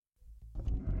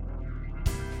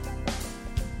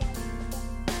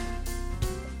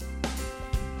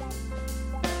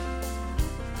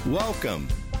Welcome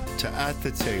to At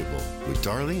the Table with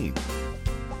Darlene.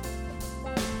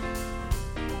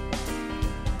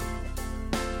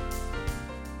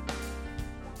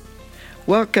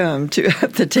 Welcome to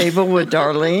At the Table with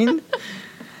Darlene.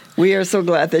 We are so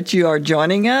glad that you are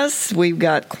joining us. We've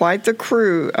got quite the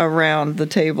crew around the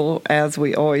table, as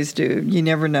we always do. You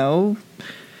never know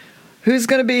who's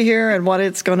going to be here and what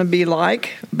it's going to be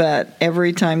like, but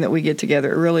every time that we get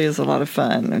together, it really is a lot of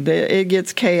fun. It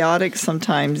gets chaotic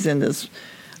sometimes in this.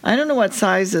 I don't know what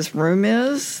size this room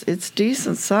is. It's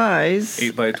decent size.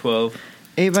 8 by 12.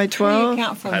 8 by 12?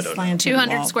 Count for I the don't know. slanted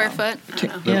 200 wall, square though. foot. I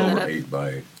don't Yeah. know. Little over 8 by,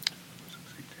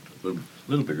 a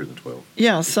little bigger than 12.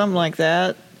 Yeah, something like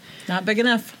that. Not big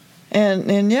enough.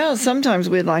 And yeah, sometimes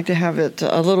we'd like to have it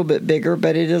a little bit bigger,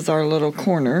 but it is our little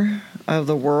corner of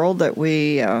the world that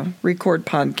we record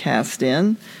podcast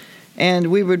in. And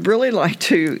we would really like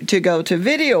to go to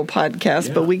video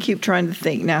podcast, but we keep trying to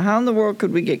think, now, how in the world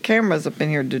could we get cameras up in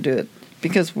here to do it?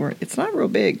 Because it's not real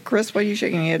big. Chris, what are you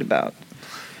shaking your head about?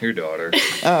 Your daughter.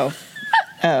 Oh.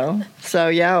 So,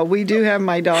 yeah, we do have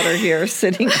my daughter here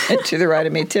sitting to the right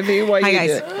of me. Tiffany, what are Hi, you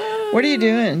guys. doing? What are you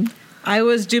doing? I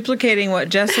was duplicating what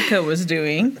Jessica was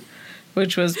doing,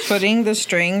 which was putting the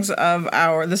strings of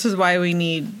our. This is why we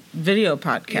need video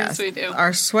podcasts. Yes, we do.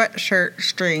 Our sweatshirt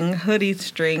string, hoodie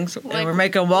strings, Like and we're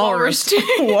making walrus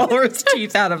walrus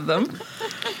teeth out of them.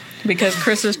 Because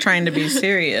Chris is trying to be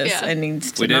serious Yeah. and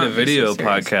needs to. We did not a be video so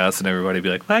serious. podcast, and everybody be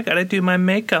like, well, I got to do my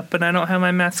makeup, and I don't have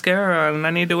my mascara on, and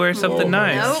I need to wear something Oh,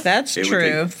 nice. Nope. That's It would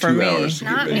true take for 2 me. hours to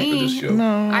Not get ready for this me. show.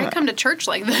 No. I come to church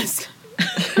like this.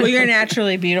 Well, you're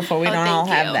naturally beautiful. We Oh, don't all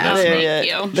thank have you. that. Oh, There thank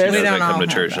you- you. She there's- We doesn't don't all come to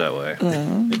have church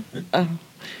that. that way.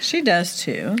 She does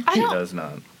too. I She don't. does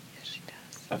not.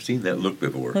 I've seen that look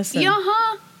before. Listen. Yeah,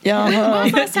 Yeah, When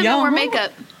was the last time I wore Yeah-huh.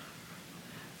 makeup?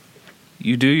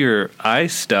 You do your eye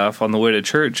stuff on the way to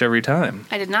church every time.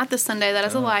 I did not this Sunday. That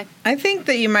is a lie. I think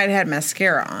that you might have had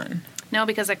mascara on. No,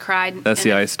 because I cried. That's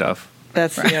and the eye stuff.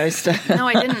 That's the eye stuff. No,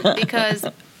 I didn't, because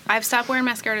I've stopped wearing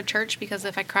mascara to church because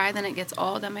if I cry, then it gets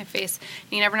all down my face.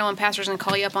 And you never know when pastor's going to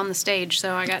call you up on the stage.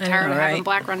 So I got I tired know, of having right?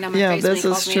 black run down my Yeah, face when this he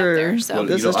is calls me true. up there. So Well,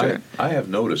 This is true. I have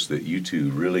noticed that you two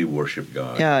really worship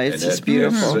God. Yeah, it's And just that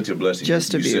beautiful. is such a blessing.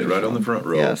 Just you a sit right beautiful. on the front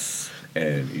row. Yes.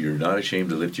 And you're not ashamed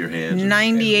to lift your hands. and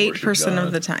 98% worship of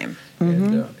God. the time.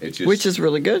 And, it's just, Which is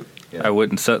really good. yeah. I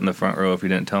wouldn't sit in the front row if you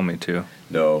didn't tell me to.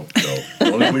 No. The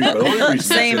only reason you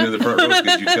sit in the front row is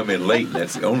because you come in late, and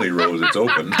that's the only row that's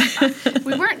open.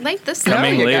 we weren't late this No, Sunday.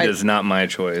 Coming you late guys- is not my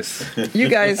choice. You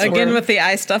guys Again were, with the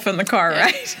eye stuff in the car,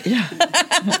 right? yeah.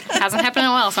 Hasn't happened in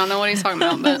a while, so I don't know what he's talking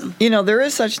about. But You know, there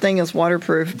is such thing as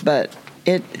waterproof, but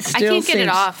it still can't get it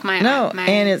seems- off my- no, my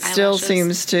and it still eyelashes.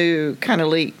 seems to kind of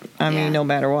leak. I Yeah. mean, no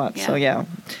matter what. So Yeah. yeah.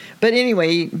 But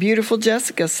anyway, beautiful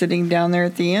Jessica sitting down there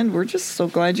at the end. We're just so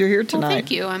glad you're here well, tonight. thank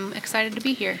you. I'm excited to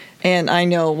be here. And I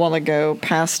know a while ago,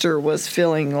 Pastor was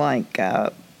feeling like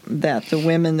that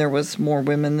there was more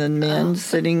women than men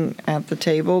sitting at the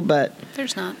table, but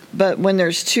There's not. when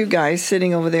there's two guys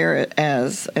sitting over there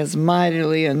as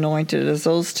mightily anointed as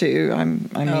those two, I mean,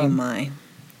 Oh my.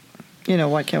 you know,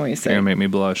 what can we You're say? going to make me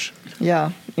blush.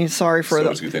 Yeah, sorry for So the.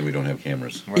 it's a good thing we don't have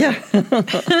cameras. Yeah, I can help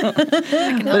but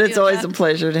you it's with always that. a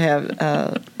pleasure to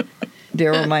have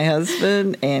Daryl, my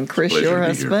husband, and Chris, Pleasure your to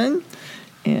be here. husband,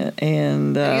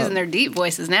 and They're using their deep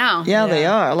voices now. yeah, they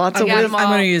Yeah. are lots of got 'em wisdom. all. I'm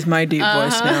going to use my deep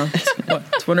voice now.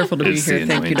 It's wonderful to be It's here. the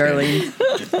Thank you, anointing.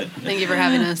 Darlene. Thank you for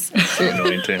having us.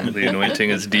 The anointing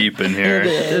is deep in here.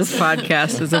 This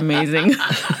podcast is amazing.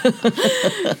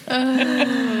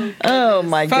 Oh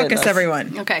my goodness! Focus,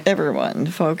 everyone. Okay. Everyone,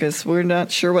 focus. We're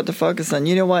not sure what to focus on.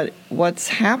 You know what? What's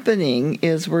happening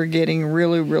is we're getting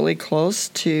really, really close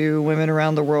to Women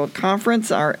Around the World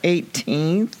Conference, our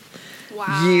 18th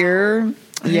Wow. year.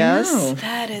 Yes. know.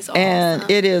 That is awesome.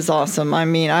 And it is awesome. I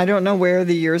mean, I don't know where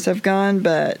the years have gone,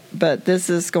 but this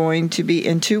is going to be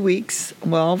in 2 weeks.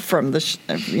 Well, from the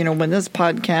when this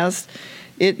podcast,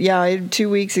 in 2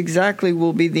 weeks exactly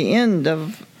will be the end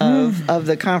of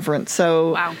the conference.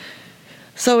 So Wow.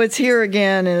 so it's here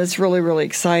again, and it's really, really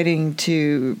exciting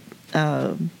to.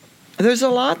 There's a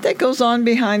lot that goes on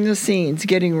behind the scenes,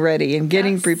 getting ready and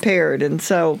getting Yes. prepared, and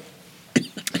so.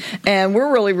 And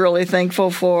we're really, really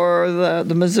thankful for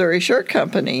the Missouri Shirt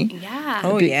Company. Yeah.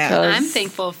 Oh, yeah. Because- I'm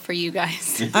thankful for you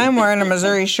guys. I'm wearing a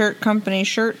Missouri Shirt Company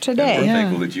shirt And today. we're Yeah.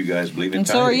 thankful that you guys believe in And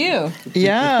so are tithing. you.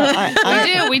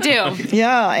 Yeah, We do.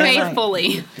 yeah, and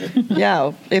Faithfully.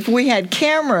 yeah. If we had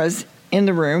cameras in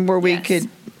the room where we Yes. could,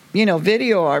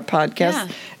 video our podcast, Yeah.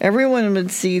 everyone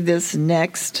would see this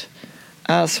next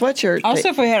sweatshirt. Also,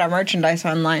 if we had our merchandise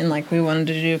online like we wanted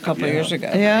to do a couple Yeah. years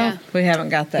ago. yeah, We haven't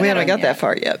got that. we haven't done got yet. that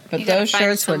far yet. But You gotta those find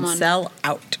shirts would someone. sell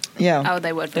out. Yeah. Oh,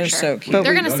 they would for They're sure. so cute. But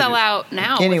They're we- going to sell out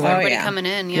now Anyway. with everybody Oh, yeah. coming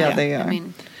in. Yeah, Yeah, they are. I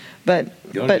mean, But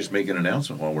You ought to but just make an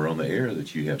announcement while we're on the air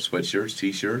that you have sweatshirts,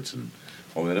 T-shirts, and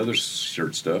all that other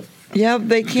shirt stuff. yeah,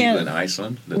 they People in can't.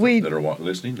 Iceland that, we- that are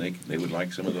listening, they would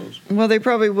like some of those. Well, they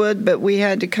probably would, but we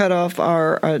had to cut off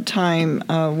our time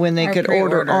when they Our could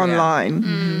order pre-order, yeah.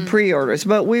 online pre-orders.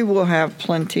 But we will have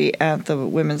plenty at the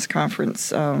women's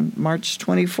conference, March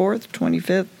 24th,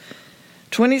 25th,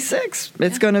 26th.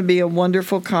 It's going to be a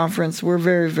wonderful conference. We're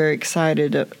very, very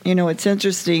excited. It's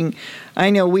interesting. I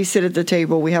know we sit at the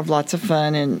table, we have lots of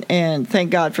fun, and thank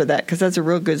God for that, because that's a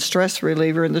real good stress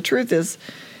reliever. And the truth is,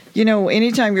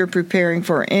 anytime you're preparing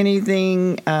for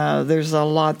anything, there's a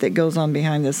lot that goes on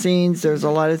behind the scenes. There's a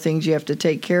lot of things you have to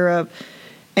take care of.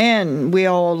 And we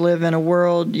all live in a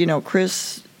world,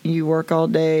 Chris, you work all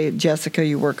day. Jessica,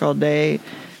 you work all day.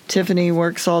 Tiffany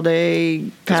works all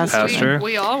day. Pastor.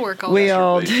 we all work all We day.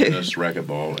 all Plays do. tennis,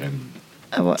 racquetball,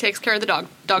 and Takes care of the dog.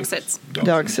 Dog sits.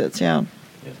 Dog sits, yeah.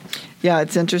 Yeah,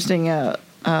 it's interesting.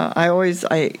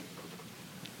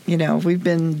 We've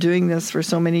been doing this for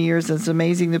so many years. It's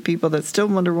amazing the people that still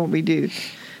wonder what we do.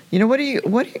 What do you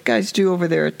guys do over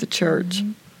there at the church?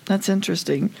 That's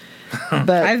interesting. But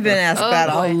I've been asked Oh, that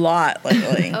boy. a lot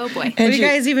lately. Oh, boy. What do And you you-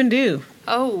 guys even do?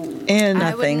 Oh. And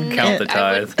I Nothing. wouldn't- Count the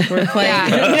I would- tithe. We're playing.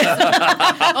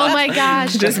 Yeah. Oh, my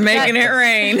gosh. Just making it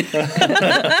rain.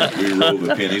 we roll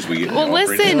the pennies. We get. Well, an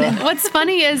offering. listen, what's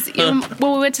funny is when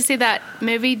we went to see that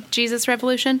movie, Jesus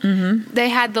Revolution, they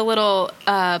had the little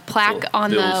plaque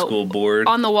on The old the school board.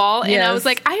 on the wall, and I Yes. was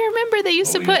like, I remember they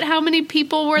used to put how many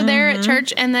people were there at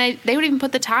church, and they would even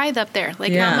put the tithe up there,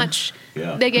 like Yeah. how much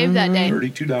Yeah. they gave that day.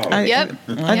 $32. Yep.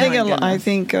 I think my I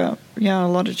think a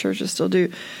lot of churches still do.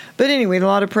 But anyway, a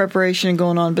lot of preparation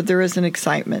going on, but there is an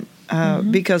excitement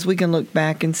because we can look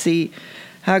back and see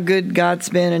how good God's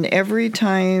been, and every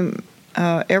time,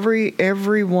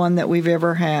 every one that we've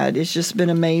ever had, it's just been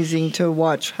amazing to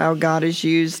watch how God has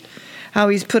used, how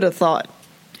He's put a thought,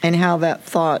 and how that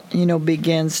thought,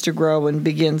 begins to grow and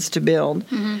begins to build.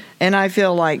 And I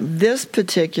feel like this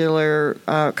particular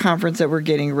conference that we're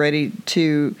getting ready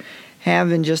to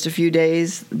have in just a few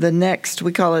days,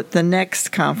 we call it the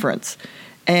Next Conference.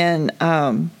 And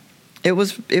it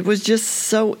was just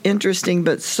so interesting,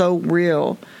 but so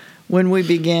real when we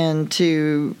began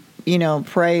to,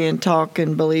 pray and talk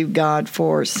and believe God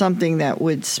for something that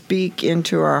would speak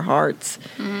into our hearts.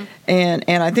 And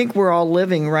I think we're all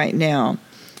living right now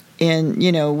in,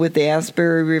 with the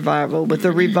Asbury revival, with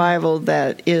the revival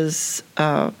that is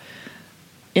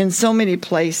in so many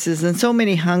places and so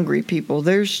many hungry people.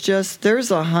 There's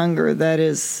a hunger that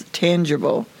is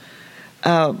tangible.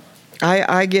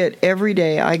 I get every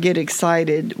day, I get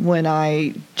excited when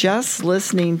I just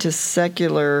listening to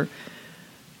secular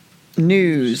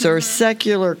news or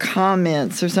secular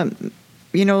comments or something.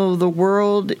 The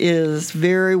world is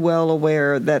very well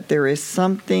aware that there is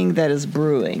something that is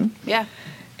brewing. Yeah.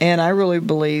 And I really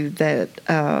believe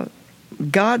that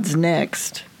God's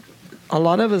next. A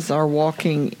lot of us are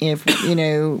walking, if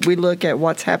we look at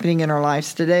what's happening in our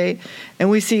lives today, and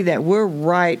we see that we're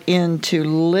right into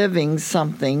living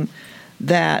something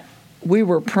that we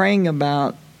were praying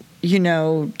about,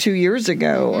 2 years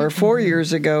ago or 4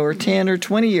 years ago or 10 or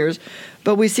 20 years.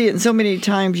 But we see it so many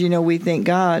times, we think,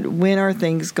 God, when are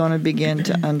things going to begin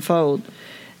to unfold?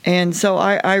 And so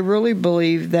I really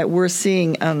believe that we're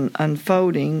seeing an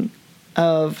unfolding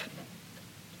of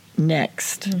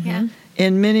next. Yeah.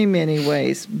 In many, many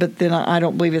ways, but then I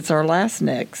don't believe it's our last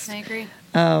next. I agree.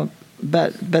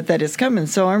 But that is coming.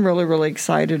 So I'm really, really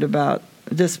excited about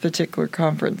this particular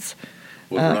conference.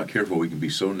 Well, if we're not careful, we can be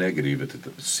so negative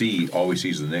that always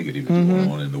sees the negative that's going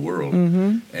on in the world,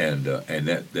 and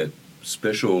that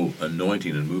special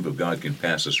anointing and move of God can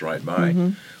pass us right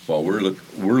by. While we're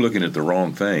looking at the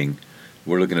wrong thing,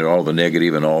 we're looking at all the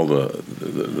negative and all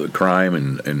the crime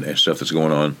and stuff that's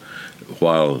going on.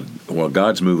 While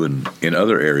God's moving in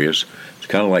other areas, it's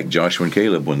kind of like Joshua and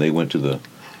Caleb when they went to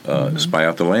the spy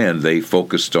out the land. They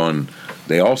focused on.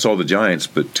 They all saw the giants,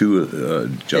 but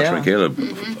Joshua and Caleb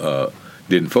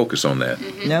didn't focus on that.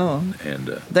 No. And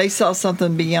They saw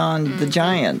something beyond the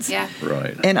giants. Yeah.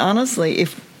 right. And honestly,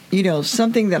 if,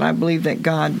 something that I believe that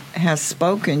God has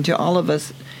spoken to all of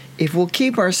us, if we'll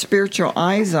keep our spiritual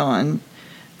eyes on,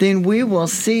 then we will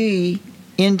see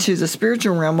into the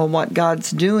spiritual realm of what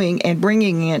God's doing and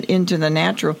bringing it into the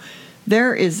natural.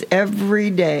 There is every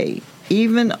day,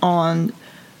 even on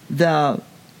the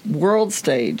world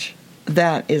stage,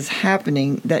 that is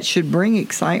happening that should bring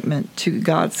excitement to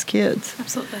God's kids.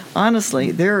 Absolutely.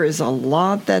 Honestly, there is a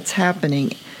lot that's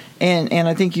happening. And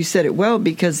I think you said it well,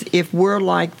 because if we're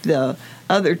like the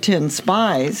other 10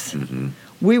 spies,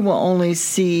 we will only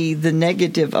see the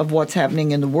negative of what's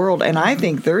happening in the world. And I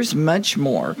think there's much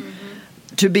more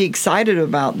to be excited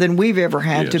about than we've ever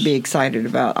had to Yes. be excited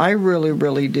about. I really,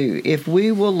 really do. If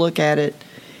we will look at it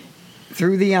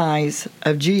through the eyes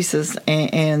of Jesus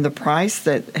and the price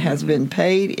that has been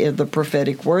paid, the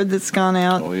prophetic word that's gone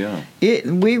out, Oh, yeah.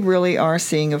 we really are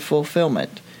seeing a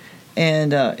fulfillment.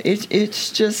 And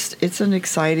it's an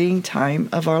exciting time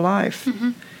of our life.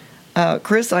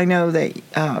 Chris, I know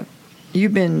that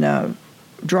you've been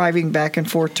driving back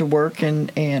and forth to work,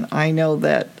 and I know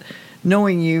that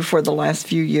knowing you for the last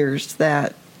few years,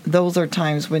 that those are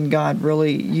times when God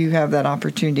really, you have that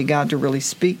opportunity, God, to really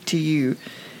speak to you.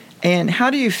 And how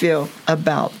do you feel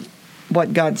about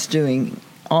what God's doing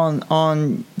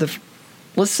on the,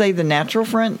 let's say, the natural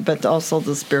front, but also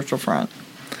the spiritual front?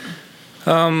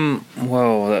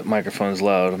 Whoa, that microphone's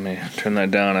loud. Let me turn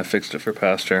that down. I fixed it for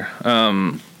Pastor.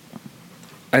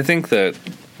 I think that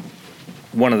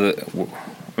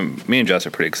me and Jess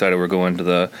are pretty excited. We're going to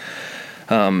the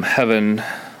Heaven,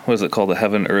 what is it called? The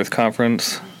Heaven Earth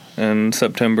Conference in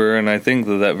September. And I think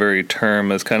that very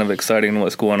term is kind of exciting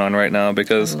what's going on right now,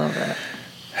 because I love that.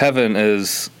 heaven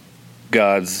is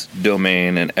God's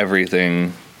domain and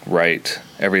everything right.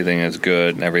 Everything is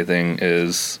good and everything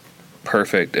is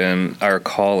perfect, and our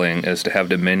calling is to have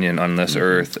dominion on this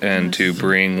earth and to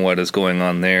bring what is going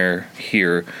on there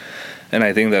here. And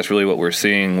I think that's really what we're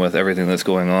seeing with everything that's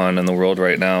going on in the world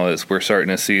right now, is we're starting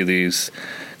to see these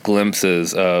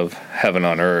glimpses of heaven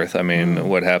on earth. I mean,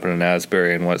 what happened in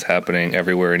Asbury and what's happening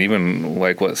everywhere, and even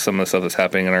like what some of the stuff that's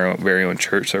happening in our very own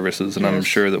church services. And I'm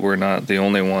sure that we're not the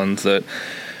only ones that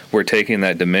we're taking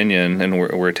that dominion and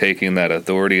we're taking that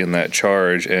authority and that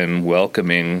charge and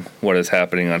welcoming what is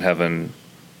happening on heaven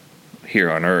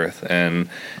here on earth. And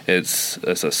it's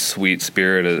a sweet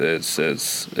spirit. It's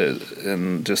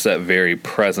and just that very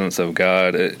presence of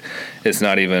God. It's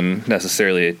not even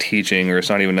necessarily a teaching, or it's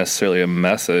not even necessarily a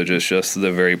message. It's just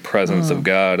the very presence of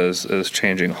God is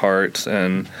changing hearts.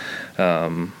 And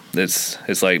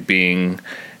it's like being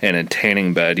in a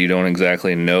tanning bed. You don't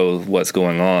exactly know what's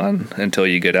going on until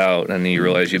you get out and you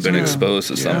realize you've been exposed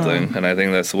to something. And I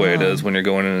think that's the way it is when you're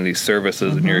going into these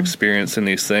services and you're experiencing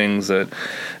these things, that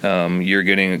you're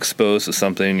getting exposed to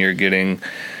something. You're getting,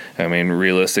 I mean,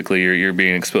 realistically, you're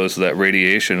being exposed to that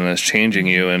radiation, and it's changing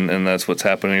you. And that's what's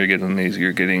happening.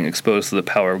 You're getting exposed to the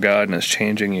power of God, and it's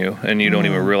changing you. And you don't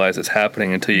even realize it's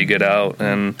happening until you get out,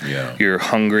 and you're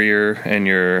hungrier, and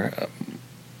you're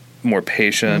more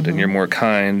patient, and you're more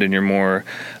kind, and you're more,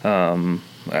 I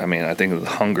mean, I think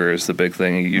hunger is the big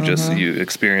thing. You just, you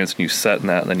experience and you set in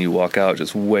that, and then you walk out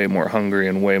just way more hungry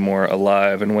and way more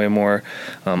alive and way more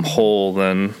whole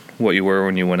than what you were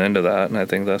when you went into that. And I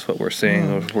think that's what we're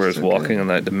seeing. We're just walking in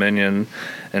that dominion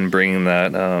and bringing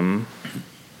that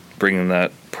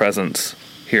presence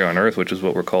here on earth, which is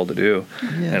what we're called to do.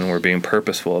 And we're being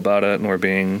purposeful about it, and we're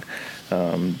being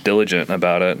diligent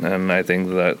about it. And I think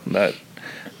that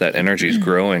energy is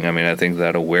growing. I mean, I think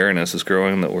that awareness is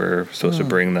growing, that we're supposed to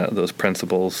bring those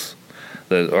principles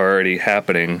that are already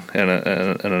happening in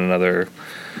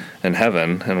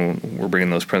heaven, and we're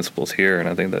bringing those principles here, and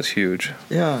I think that's huge.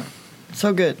 Yeah,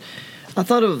 so good. I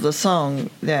thought of the song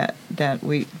that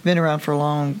we've been around for a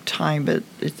long time, but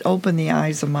it's "Open the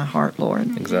Eyes of My Heart,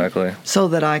 Lord." Exactly. So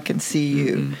that I can see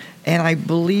you. And I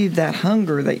believe that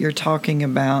hunger that you're talking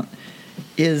about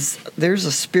there's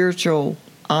a spiritual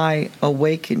eye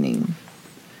awakening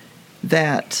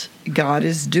that God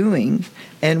is doing.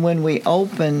 And when we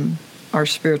open our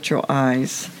spiritual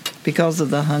eyes because of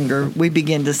the hunger, we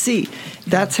begin to see.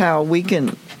 That's how we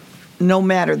can, no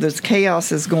matter there's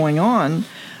chaos is going on,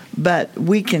 but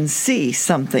we can see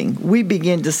something. We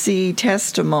begin to see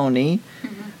testimony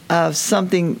of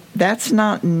something that's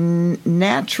not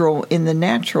natural in the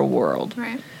natural world.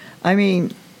 Right. I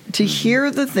mean, to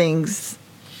hear the things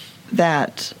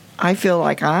that I feel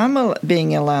like I'm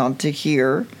being allowed to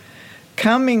hear,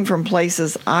 coming from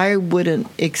places I wouldn't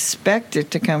expect it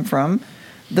to come from.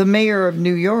 The mayor of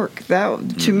New York,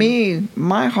 that to me,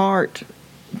 my heart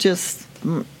just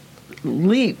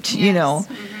leaped,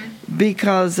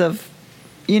 because of,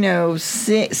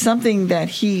 something that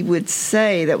he would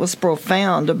say that was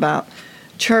profound about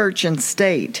church and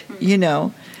state,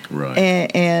 Right.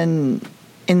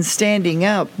 And standing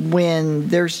up when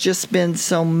there's just been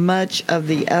so much of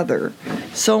the other,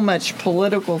 so much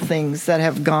political things that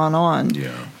have gone on.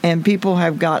 Yeah. And people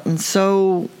have gotten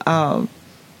so, eyes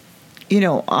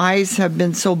have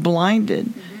been so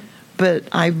blinded. But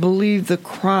I believe the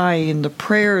cry and the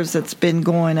prayers that's been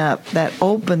going up that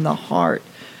open the heart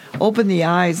Open the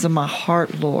eyes of my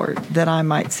heart, Lord, that I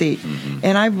might see.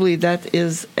 And I believe that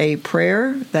is a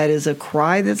prayer, that is a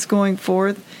cry that's going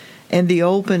forth, and the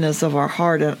openness of our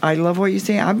heart. And I love what you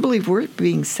say. I believe we're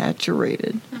being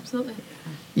saturated. Absolutely.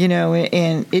 You know,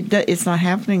 and it's not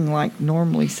happening like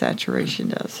normally saturation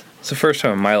does. It's the first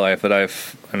time in my life that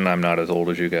and I'm not as old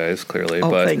as you guys, clearly,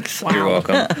 but thanks. you're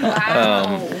welcome.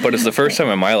 Wow. But it's the first time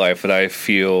in my life that I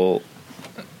feel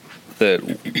that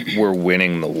we're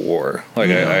winning the war.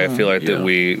 Like I feel like that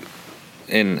we,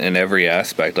 in every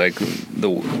aspect, like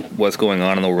what's going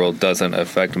on in the world doesn't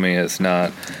affect me.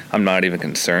 I'm not even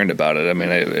concerned about it. I mean,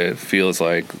 it feels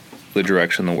like the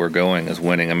direction that we're going is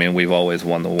winning. I mean, we've always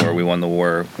won the war. We won the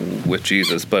war with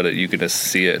Jesus, but you can just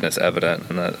see it and it's evident.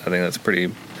 And I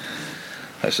think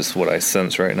that's just what I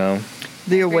sense right now.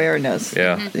 The awareness.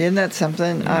 Yeah. Isn't that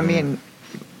something? I mean,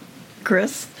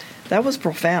 Chris, that was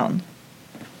profound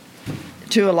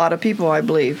to a lot of people, I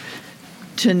believe,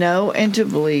 to know and to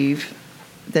believe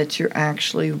that you're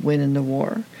actually winning the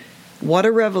war. What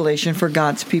a revelation for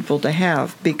God's people to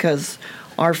have, because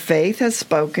our faith has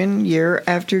spoken year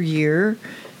after year,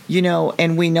 you know,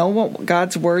 and we know what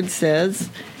God's word says,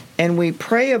 and we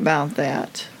pray about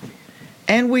that,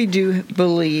 and we do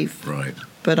believe. Right.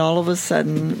 But all of a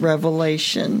sudden,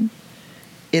 revelation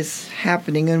is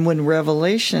happening, and when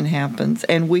revelation happens,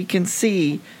 and we can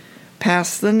see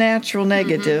past the natural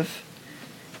negative,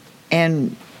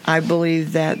 and I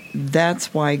believe that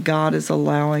that's why God is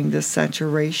allowing this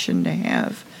saturation to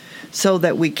have, so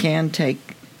that we can take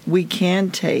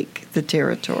the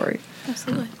territory.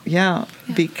 Absolutely. Yeah,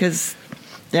 because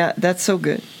that's so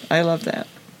good. I love that.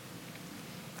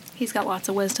 He's got lots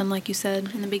of wisdom, like you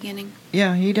said in the beginning.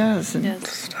 Yeah, he does. He And,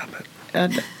 does. Stop it.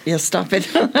 yeah, stop it.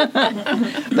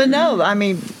 But no, I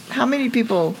mean, how many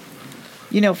people,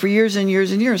 you know, for years and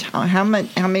years and years, how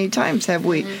many times have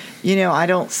we, you know, I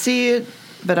don't see it,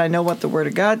 but I know what the Word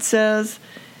of God says,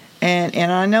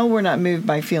 and I know we're not moved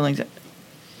by feelings,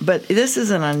 but this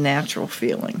isn't a natural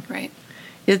feeling. Right.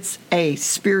 It's a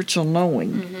spiritual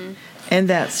knowing, and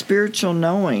that spiritual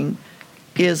knowing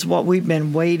is what we've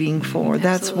been waiting for.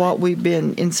 That's Absolutely. what we've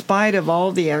been, in spite of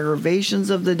all the aggravations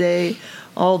of the day,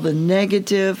 all the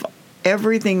negative,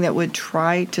 everything that would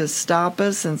try to stop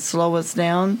us and slow us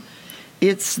down.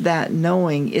 It's that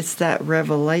knowing, it's that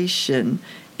revelation,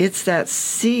 it's that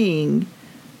seeing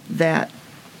that,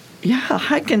 yeah,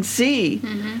 I can see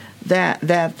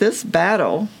that this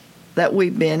battle that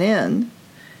we've been in,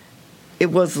 it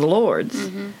was the Lord's,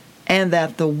 and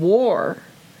that the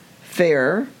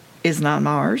warfare is not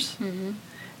ours,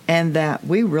 and that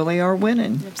we really are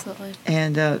winning. Absolutely.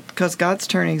 And because God's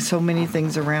turning so many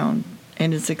things around,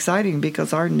 and it's exciting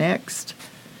because our next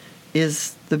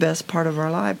is the best part of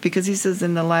our life, because he says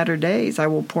in the latter days I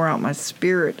will pour out my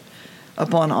spirit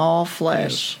upon all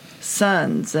flesh,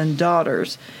 sons and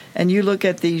daughters. And you look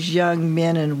at these young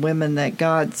men and women that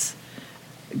God's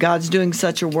doing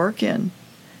such a work in.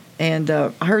 And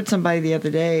I heard somebody the other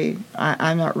day,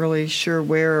 I'm not really sure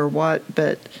where or what,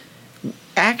 but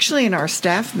actually in our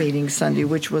staff meeting Sunday,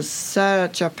 which was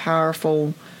such a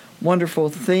powerful, wonderful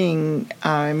thing.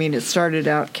 I mean, it started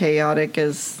out chaotic,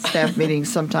 as staff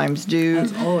meetings sometimes do.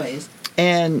 As always.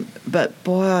 But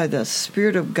boy, the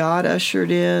Spirit of God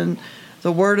ushered in.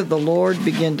 The word of the Lord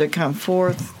began to come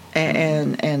forth,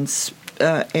 and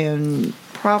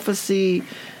prophecy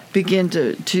began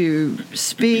to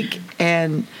speak,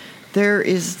 and there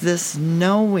is this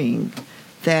knowing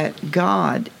that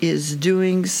God is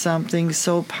doing something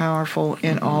so powerful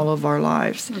in all of our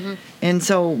lives. And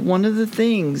so one of the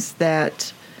things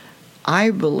that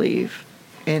I believe,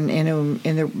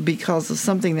 and because of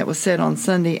something that was said on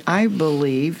Sunday, I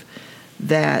believe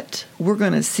that we're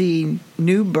going to see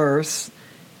new births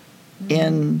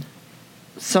in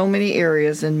so many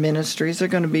areas in ministries. There are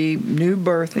going to be new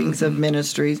birthings of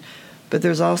ministries, but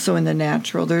there's also in the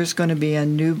natural, there's going to be a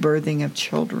new birthing of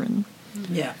children.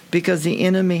 Yeah. Because the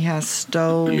enemy has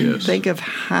stolen. Yes. Think of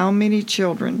how many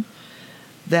children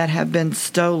that have been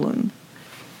stolen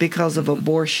because of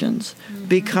abortions,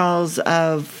 because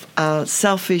of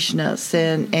selfishness,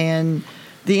 and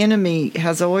the enemy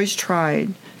has always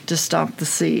tried to stop the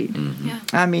seed. Yeah.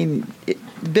 I mean,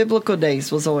 biblical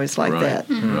days was always like Right. that.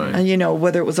 Right. And, you know,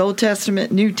 whether it was Old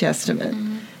Testament, New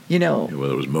Testament, you know.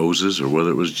 Whether it was Moses or whether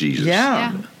it was Jesus.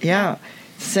 Yeah.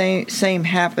 Same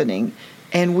happening.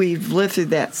 And we've lived through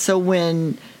that. So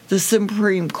when the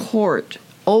Supreme Court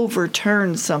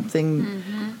overturned something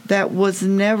that was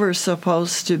never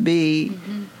supposed to be,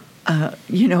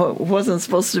 it wasn't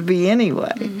supposed to be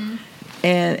anyway.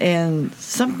 And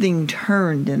something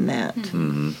turned in that.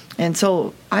 And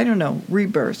so, I don't know,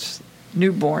 rebirths,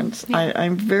 newborns.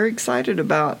 I'm very excited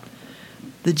about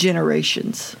the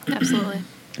generations Absolutely.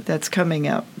 that's coming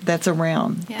up, that's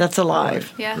around, Yeah. that's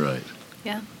alive. Yeah. Right.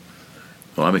 Yeah.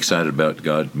 Well, I'm excited about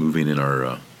God moving in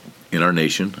our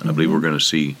nation. I believe we're going to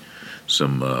see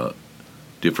some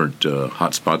different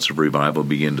hot spots of revival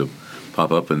begin to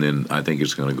pop up, and then I think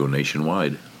it's going to go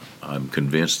nationwide. I'm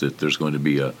convinced that there's going to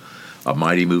be a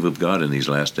mighty move of God in these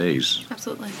last days.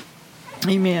 Absolutely.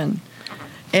 Amen.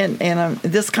 And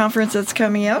this conference that's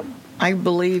coming up, I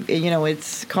believe,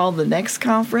 it's called the Next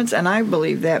Conference, and I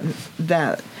believe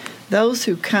that those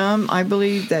who come, I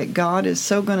believe that God is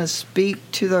so going to speak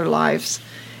to their lives,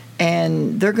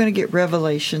 and they're going to get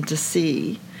revelation to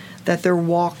see that they're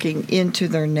walking into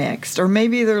their next, or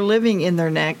maybe they're living in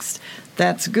their next.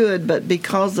 That's good, but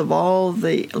because of all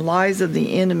the lies of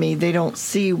the enemy, they don't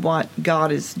see what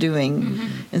God is doing. Mm-hmm.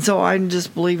 And so I'm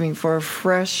just believing for a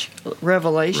fresh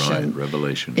revelation, Right,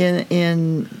 revelation.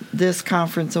 in this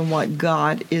conference on what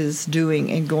God is doing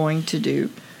and going to do.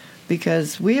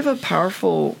 Because we have a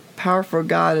powerful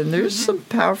God, and there's some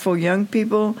powerful young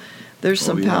people. There's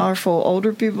some yeah. powerful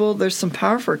older people. There's some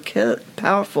powerful kids.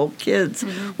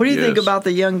 What do you think Yes. about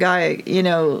the young guy,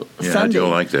 Yeah, I Sunday? don't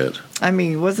like that. I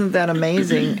mean, wasn't that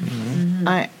amazing?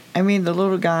 I mean, the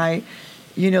little guy,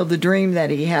 the dream that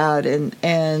he had, and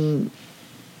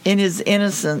in his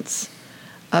innocence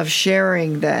of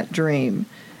sharing that dream,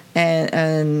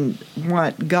 and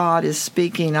what God is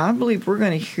speaking, I believe we're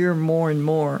going to hear more and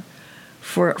more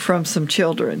from some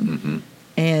children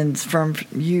and from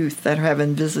youth that are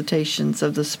having visitations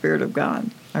of the Spirit of God.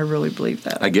 I really believe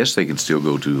that. I guess they can still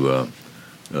go to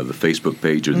the Facebook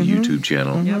page or the YouTube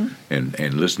channel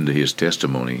and listen to his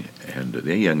testimony. And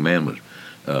the young man was,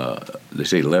 they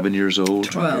say 11 years old?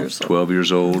 12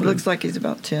 years old. Looks like he's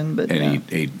about 10, but And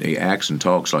he acts and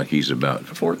talks like he's about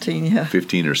 14, yeah.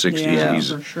 15 or 16. Yeah.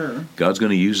 He's, For sure. God's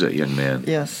going to use that young man.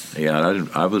 Yes. Yeah,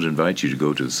 I would invite you to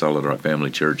go to the Solid Rock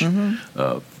Family Church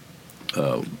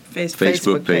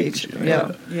Facebook page.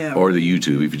 Yeah. Yeah. Or the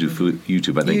YouTube. If you do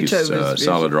YouTube, I think YouTube it's is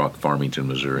Solid Rock, Farmington,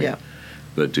 Missouri. Yeah.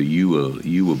 But you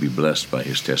will be blessed by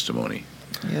his testimony.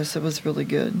 Yes, it was really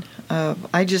good.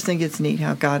 I just think it's neat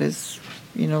how God is,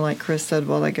 like Chris said a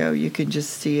while ago, you can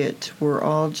just see it. We're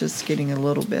all just getting a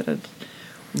little bit of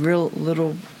real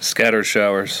little. Scattered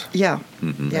showers. Yeah.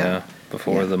 Yeah.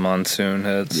 Before Yeah. the monsoon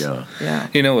hits. Yeah.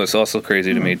 Yeah. What's also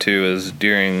crazy to me too is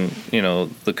during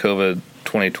the COVID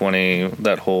 2020,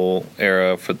 that whole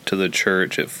era to the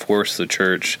church, it forced the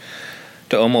church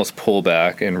to almost pull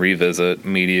back and revisit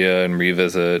media and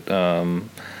revisit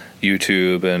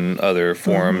YouTube and other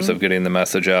forms of getting the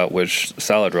message out, which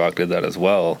Solid Rock did that as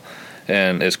well.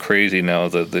 And it's crazy now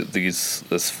that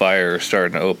this fire is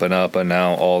starting to open up, and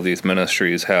now all these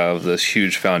ministries have this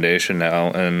huge foundation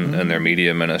now and their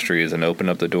media ministries, and open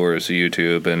up the doors to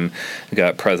YouTube and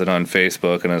got present on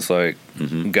Facebook. And it's like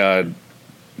God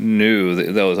knew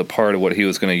that was a part of what he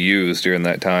was going to use during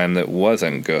that time that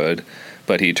wasn't good,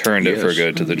 but he turned it for Yes.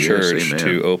 good to the Yes, church amen.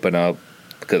 to open up.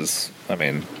 Because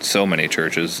so many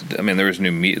churches.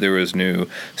 There was new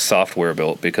software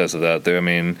built because of that.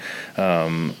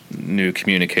 New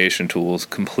communication tools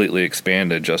completely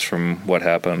expanded just from what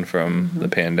happened from the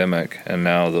pandemic, and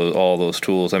now all those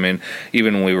tools. Even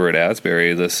when we were at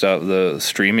Asbury, the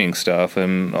streaming stuff,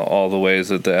 and all the ways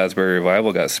that the Asbury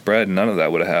revival got spread, none of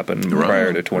that would have happened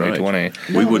prior to 2020. Right.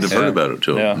 We wouldn't have heard Yeah. about it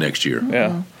till Yeah. next year.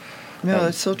 Yeah. No,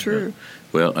 that's so true.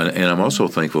 Well, and I'm also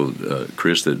thankful,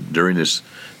 Chris, that during this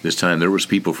time there was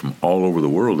people from all over the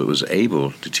world that was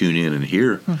able to tune in and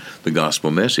hear the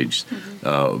gospel message.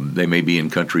 They may be in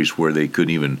countries where they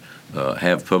couldn't even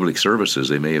have public services.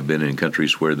 They may have been in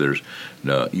countries where there's,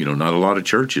 not a lot of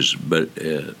churches, but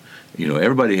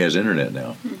everybody has internet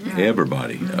now.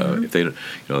 Everybody. If they,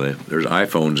 there's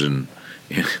iPhones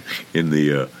in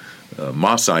the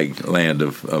Maasai land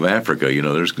of Africa.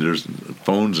 There's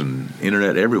phones and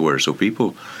internet everywhere, so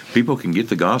people can get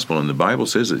the gospel. And the Bible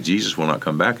says that Jesus will not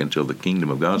come back until the kingdom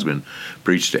of God's been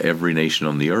preached to every nation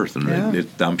on the earth. And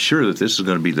I'm sure that this is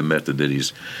going to be the method that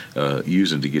he's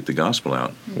using to get the gospel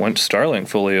out. Once Starlink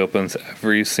fully opens,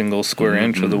 every single square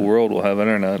inch of the world will have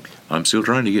internet. I'm still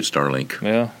trying to get Starlink.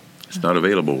 Yeah. It's not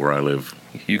available where I live.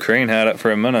 Ukraine had it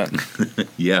for a minute.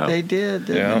 Yeah. They did,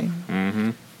 didn't they? Mm-hmm.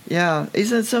 Yeah,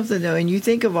 isn't it something though? And you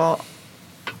think of all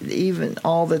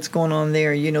that's going on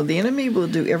there. The enemy will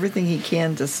do everything he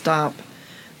can to stop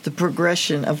the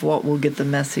progression of what will get the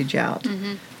message out.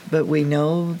 But we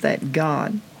know that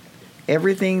God,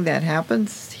 everything that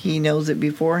happens, he knows it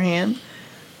beforehand.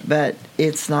 But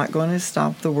it's not going to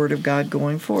stop the word of God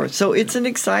going forth. So it's an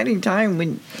exciting time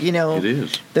when It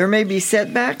is. there may be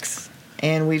setbacks,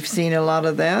 and we've seen a lot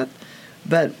of that.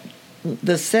 But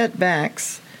the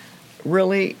setbacks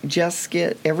really just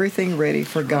get everything ready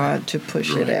for God to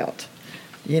push it Right. out.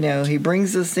 He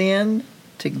brings us in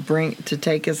to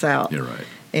take us out. You're right.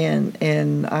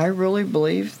 And I really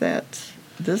believe that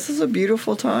this is a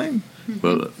beautiful time.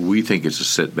 Well, we think it's a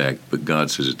setback, but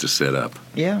God says it's a setup,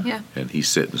 Yeah. Yeah. and He's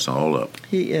setting us all up.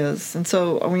 He is. And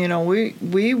so,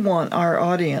 we want our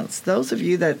audience, those of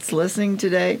you that's listening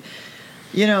today,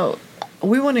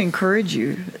 we want to encourage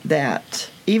you that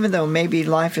even though maybe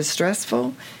life is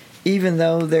stressful, even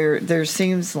though there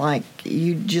seems like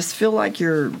you just feel like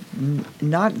you're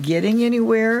not getting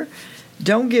anywhere,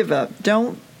 don't give up.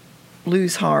 Don't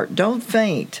lose heart. Don't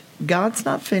faint. God's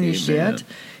not finished Amen. yet.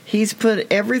 He's put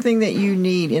everything that you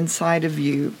need inside of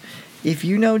you. If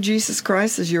you know Jesus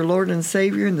Christ as your Lord and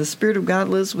Savior and the Spirit of God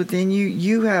lives within you,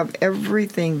 you have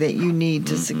everything that you need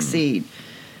to succeed.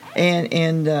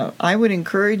 And I would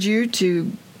encourage you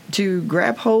to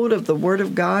grab hold of the Word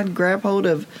of God, grab hold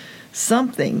of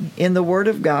something in the Word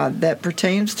of God that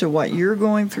pertains to what you're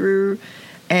going through,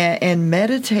 and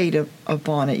meditate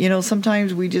upon it.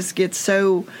 Sometimes we just get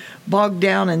so bogged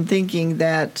down in thinking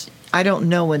that I don't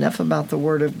know enough about the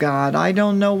Word of God. I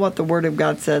don't know what the Word of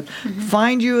God says.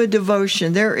 Find you a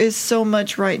devotion. There is so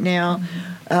much right now.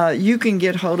 You can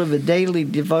get hold of a daily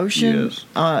devotion. Yes.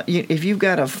 If you've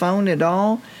got a phone at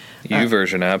all.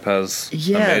 YouVersion app has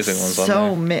amazing ones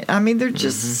on there. There's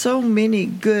just so many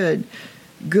good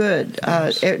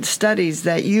studies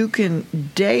that you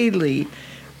can daily,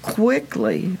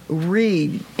 quickly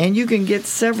read, and you can get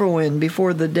several in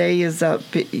before the day is up.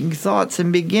 Thoughts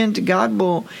and begin to. God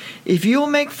will, if you'll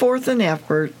make forth an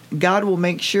effort, God will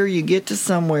make sure you get to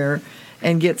somewhere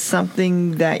and get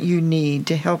something that you need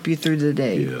to help you through the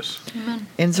day. Yes.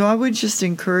 And so I would just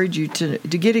encourage you to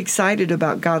get excited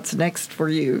about God's next for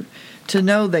you, to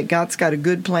know that God's got a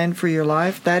good plan for your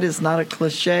life. That is not a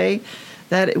cliche.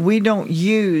 That we don't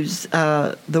use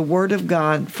the Word of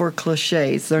God for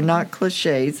cliches. They're not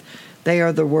cliches. They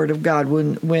are the Word of God.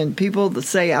 When people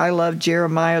say, I love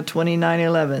Jeremiah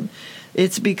 29:11,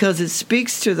 it's because it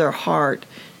speaks to their heart,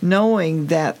 knowing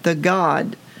that the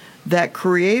God that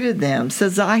created them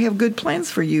says, I have good plans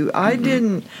for you. I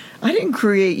didn't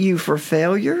create you for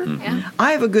failure. Yeah.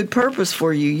 I have a good purpose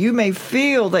for you. You may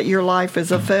feel that your life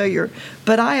is a failure,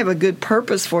 but I have a good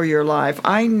purpose for your life.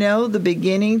 I know the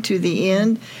beginning to the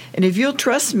end, and if you'll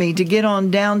trust me to get on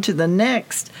down to the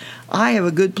next, I have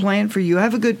a good plan for you. I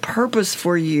have a good purpose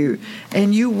for you,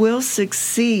 and you will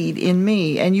succeed in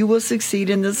me, and you will succeed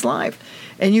in this life,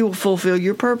 and you will fulfill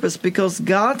your purpose, because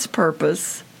God's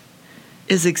purpose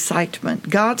is excitement.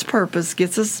 God's purpose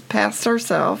gets us past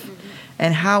ourselves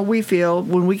and how we feel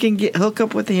when we can hook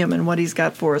up with Him and what He's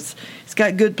got for us. He's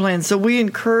got good plans. So we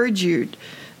encourage you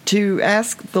to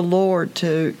ask the Lord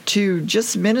to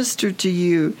just minister to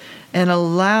you and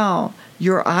allow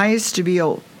your eyes to be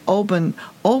open.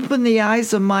 Open the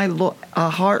eyes of my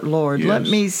heart, Lord. Yes. Let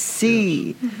me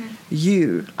see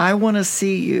you. I want to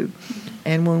see you.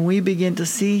 And when we begin to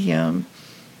see Him,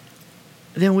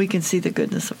 then we can see the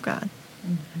goodness of God.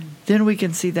 Then we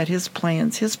can see that His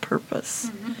plans, His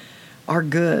purpose are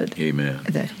good. Amen.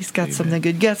 That He's got Amen. something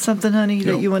good. Got something, honey,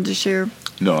 No. that you wanted to share?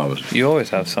 No, You always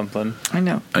have something. I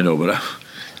know. I know, but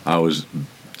I was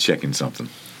checking something.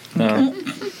 No.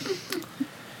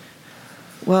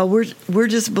 Well, we're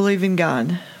just believing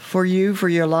God for you, for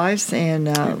your lives, and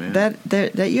Amen.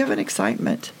 that you have an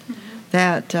excitement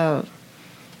that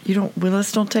you don't. Well,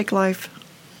 let's don't take life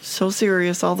so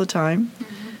serious all the time.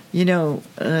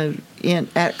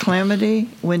 At calamity,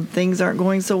 when things aren't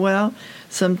going so well,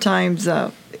 sometimes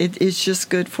it's just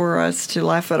good for us to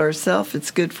laugh at ourselves. It's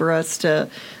good for us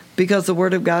because the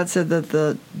Word of God said that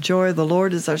the joy of the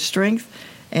Lord is our strength,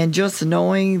 and just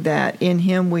knowing that in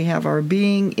Him we have our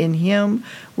being, in Him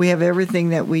we have everything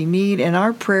that we need. And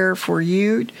our prayer for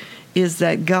you is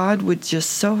that God would just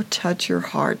so touch your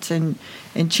hearts and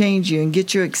change you and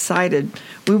get you excited.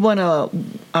 We want to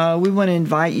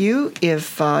invite you,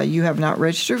 if you have not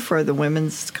registered for the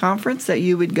women's conference, that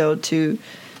you would go to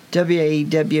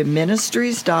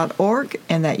wawministries.org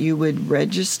and that you would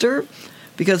register,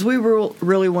 because we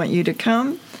really want you to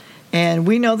come. And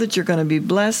we know that you're going to be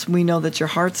blessed. We know that your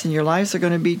hearts and your lives are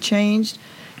going to be changed.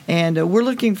 And we're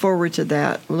looking forward to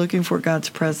that. We're looking for God's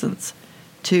presence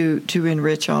to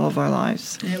enrich all of our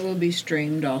lives. And it will be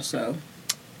streamed also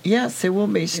Yes, it will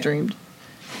be streamed.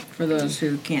 for those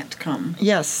who can't come.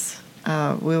 Yes,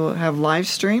 we will have live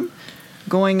stream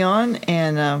going on,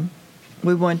 and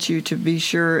we want you to be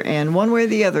sure, and one way or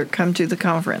the other, come to the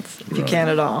conference if you Right. can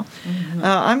at all.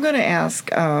 I'm going to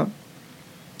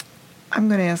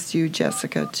ask you,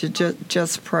 Jessica, to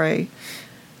just pray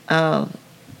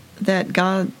that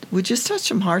God would just touch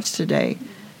some hearts today,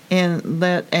 and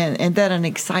that an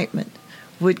excitement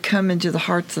would come into the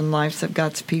hearts and lives of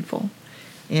God's people,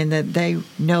 and that they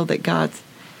know that God's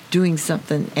doing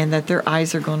something, and that their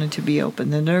eyes are going to be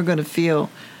open, and they're going to feel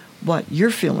what you're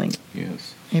feeling.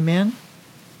 Yes. Amen.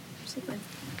 Absolutely.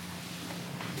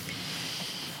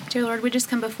 Dear Lord, we just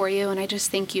come before you, and I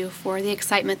just thank you for the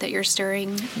excitement that you're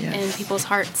stirring in people's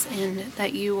hearts, and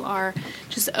that you are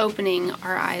just opening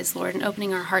our eyes, Lord, and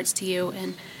opening our hearts to you,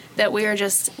 and that we are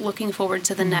just looking forward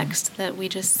to the next, that we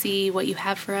just see what you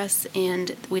have for us,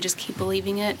 and we just keep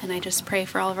believing it. And I just pray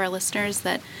for all of our listeners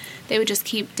that they would just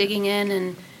keep digging in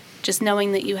and just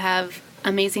knowing that you have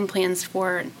amazing plans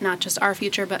for not just our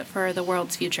future, but for the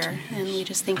world's future. And we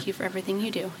just thank you for everything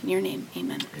you do. In your name,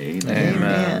 amen.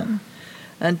 Amen.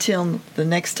 Until the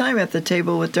next time at the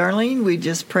table with Darlene, we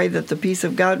just pray that the peace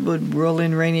of God would rule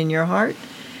and reign in your heart,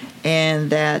 and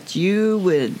that you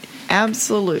would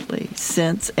absolutely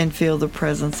sense and feel the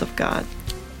presence of God.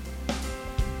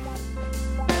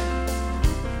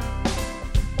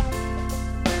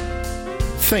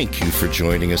 Thank you for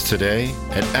joining us today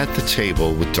at the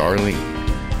Table with Darlene.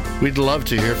 We'd love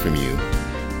to hear from you.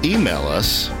 Email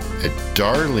us at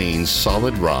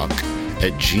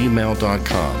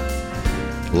darlenesolidrock@gmail.com.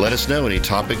 Let us know any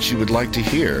topics you would like to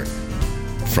hear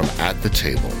from At the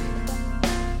Table.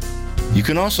 You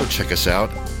can also check us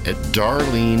out at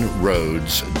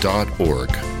darleneroads.org.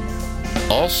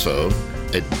 Also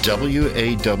at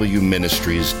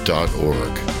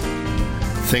wawministries.org.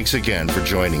 Thanks again for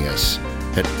joining us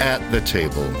at the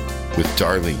Table with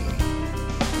Darlene.